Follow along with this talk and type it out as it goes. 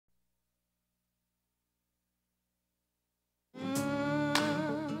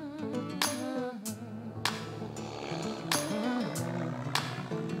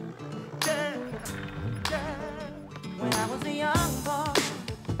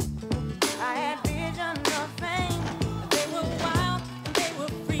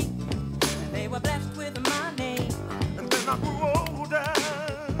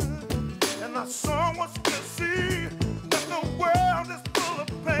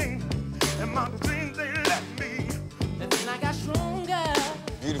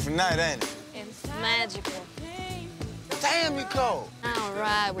different night, ain't it? It's magical. Damn, you cold. I don't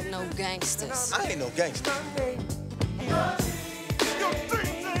ride with no gangsters. I ain't no gangster.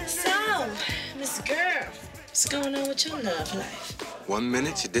 So, Miss Girl, what's going on with your love life? 1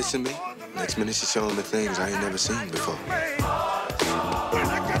 minute she dissing me, next minute she showing me things I ain't never seen before. What? Girl,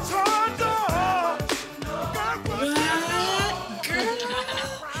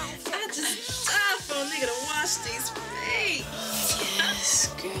 I just died for a nigga to wash these feet. Yes,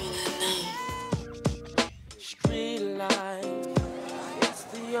 girl, I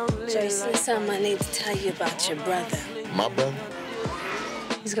know. Jason, something I need to tell you about your brother. My brother?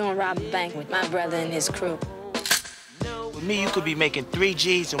 He's gonna rob a bank with my brother and his crew. With me, you could be making 3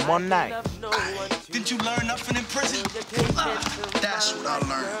 G's in one night. Didn't you learn nothing in prison? That's what I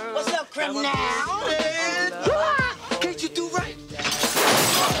learned. What's up, criminal? Can't you do right?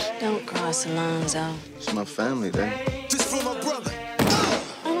 Don't cross Alonzo. It's my family, Dad. Just for my brother.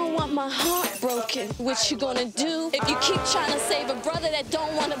 I don't want my heart broken. What you gonna do if you keep trying to save a brother that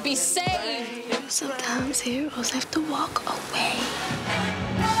don't want to be saved? Sometimes heroes have to walk away.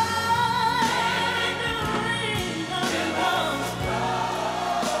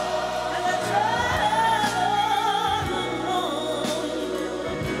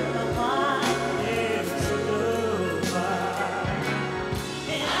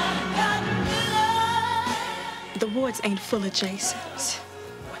 The wards ain't full of Jasons.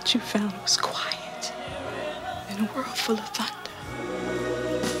 What you found was quiet in a world full of thunder.